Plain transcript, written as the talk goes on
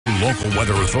local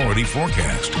weather authority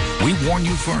forecast. We warn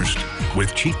you first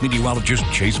with Chief Meteorologist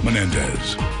Chase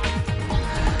Menendez.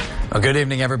 Well, good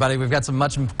evening, everybody. We've got some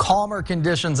much calmer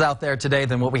conditions out there today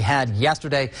than what we had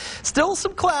yesterday. Still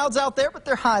some clouds out there, but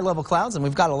they're high-level clouds, and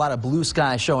we've got a lot of blue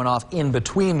sky showing off in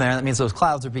between there. That means those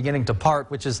clouds are beginning to part,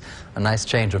 which is a nice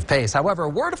change of pace. However, a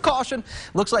word of caution.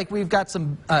 Looks like we've got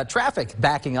some traffic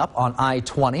backing up on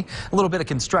I-20. A little bit of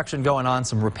construction going on,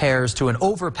 some repairs to an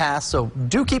overpass. So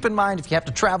do keep in mind if you have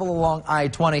to travel along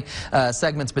I-20,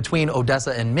 segments between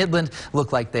Odessa and Midland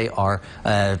look like they are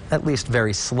at least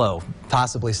very slow,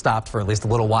 possibly stopped for at least a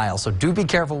little while. So do be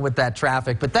careful with that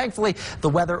traffic. But thankfully, the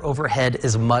weather overhead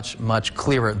is much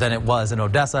clearer than it was in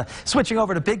Odessa. Switching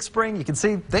over to Big Spring, you can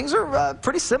see things are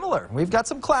pretty similar. We've got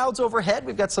some clouds overhead.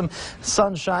 We've got some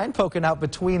sunshine poking out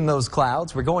between those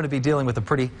clouds. We're going to be dealing with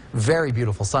a very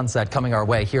beautiful sunset coming our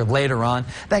way here later on,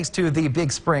 thanks to the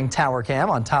Big Spring Tower Cam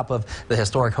on top of the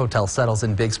historic Hotel Settles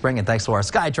in Big Spring, and thanks to our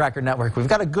Sky Tracker network. We've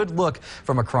got a good look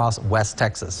from across West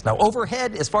Texas. Now,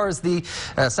 overhead, as far as the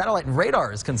satellite and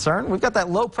radar is concerned, we've got that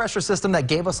low pressure system that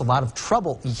gave us a lot of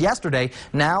trouble yesterday,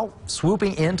 now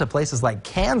swooping into places like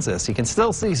Kansas. You can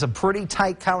still see some pretty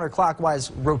tight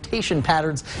counterclockwise rotation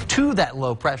patterns to that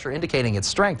low pressure, indicating its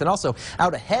strength. And also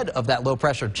out ahead of that low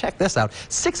pressure, check this out,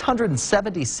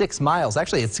 676 miles.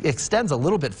 Actually, it extends a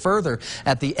little bit further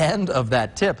at the end of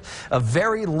that tip. A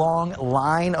very long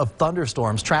line of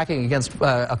thunderstorms tracking against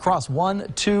across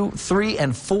 1, 2, 3,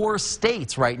 and 4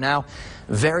 states right now.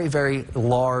 Very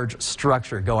large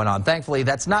structure going on. Thankfully,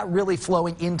 that's not really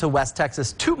flowing into West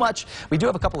Texas too much. We do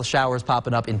have a couple of showers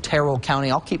popping up in Terrell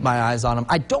County. I'll keep my eyes on them.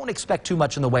 I don't expect too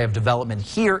much in the way of development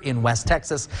here in West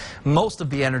Texas. Most of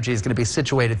the energy is going to be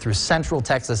situated through central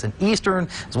Texas and eastern,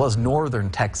 as well as northern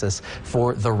Texas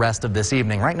for the rest of this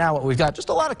evening. Right now, what we've got, just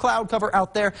a lot of cloud cover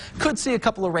out there. Could see a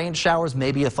couple of rain showers,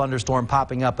 maybe a thunderstorm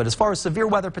popping up. But as far as severe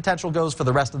weather potential goes for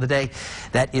the rest of the day,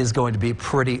 that is going to be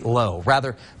pretty low.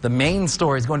 Rather, the main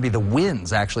story is going to be the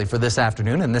winds, actually, for this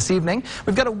afternoon and this evening.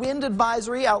 We've got a wind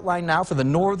advisory outlined now for the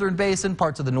northern basin,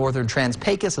 parts of the northern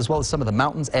Trans-Pecos, as well as some of the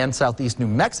mountains and southeast New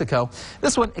Mexico.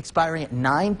 This one expiring at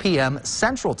 9 p.m.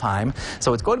 Central Time,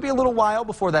 so it's going to be a little while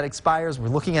before that expires. We're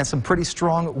looking at some pretty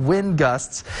strong wind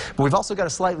gusts, but we've also got a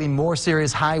slightly more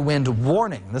serious high wind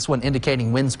warning. This one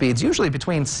indicating wind speeds usually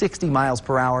between 60 miles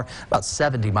per hour, about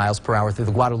 70 miles per hour through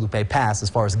the Guadalupe Pass as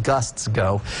far as gusts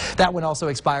go. That one also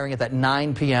expiring at that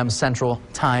 9 p.m. Central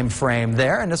Time frame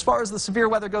there. And as far as the severe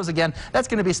weather goes, again, that's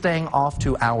going to be staying off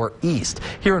to our east.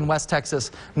 Here in West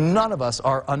Texas, none of us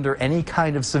are under any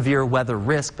kind of severe weather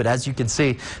risk, but as you can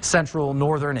see, central,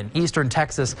 northern, and eastern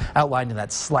Texas outlined in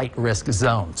that slight risk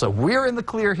zone. So we're in the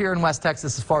clear here in West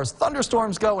Texas as far as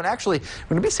thunderstorms go, and actually, we're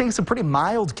going to be seeing some pretty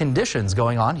mild conditions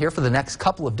going on here for the next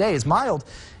couple of days. Mild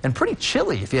and pretty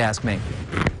chilly, if you ask me.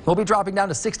 We'll be dropping down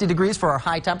to 60 degrees for our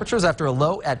high temperatures after a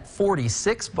low at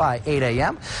 46 by 8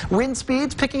 a.m. Wind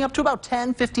speeds picking up to about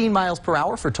 10-15 miles per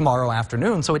hour for tomorrow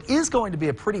afternoon. So it is going to be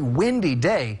a pretty windy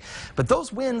day, but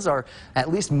those winds are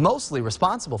at least mostly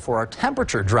responsible for our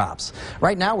temperature drops.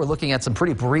 Right now, we're looking at some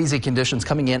pretty breezy conditions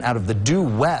coming in out of the due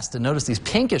west. And notice these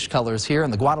pinkish colors here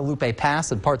in the Guadalupe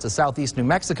Pass and parts of southeast New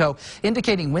Mexico,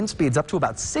 indicating wind speeds up to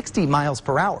about 60 miles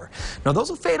per hour. Now, those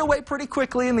will fade away pretty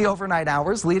quickly in the overnight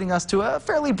hours, leading us to a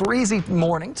fairly breezy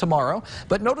morning tomorrow.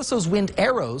 But notice those wind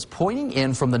arrows pointing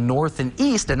in from the north and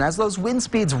east, and as those wind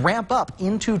speeds ramp up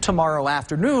into tomorrow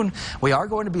afternoon, we are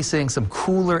going to be seeing some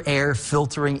cooler air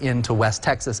filtering into West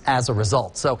Texas as a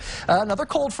result. So another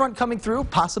cold front coming through,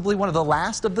 possibly one of the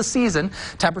last of the season.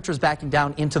 Temperatures backing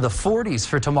down into the 40s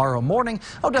for tomorrow morning.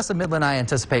 Odessa, Midland, I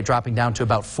anticipate dropping down to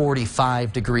about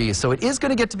 45 degrees. So it is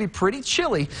going to get to be pretty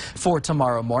chilly for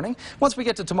tomorrow morning. Once we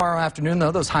get to tomorrow afternoon,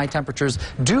 though, those high temperatures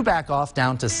do back off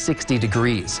down to 60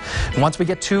 degrees. Once we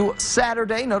get to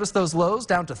Saturday, notice those lows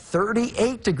down to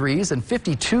 38 degrees and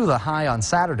 52 the high on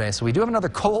Saturday. So we do have another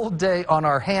cold day on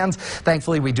our hands.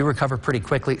 Thankfully, we do recover pretty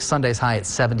quickly. Sunday's high at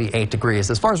 78 degrees.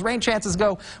 As far as rain chances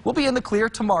go, we'll be in the clear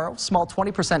tomorrow. Small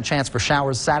 20% chance for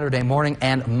showers Saturday morning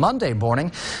and Monday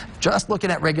morning. Just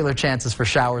looking at regular chances for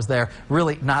showers there.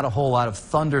 Really not a whole lot of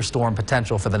thunderstorm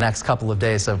potential for the next couple of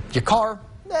days. So your car,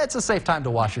 it's a safe time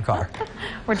to wash your car.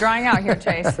 We're drying out here,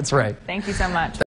 Chase. That's right. Thank you so much.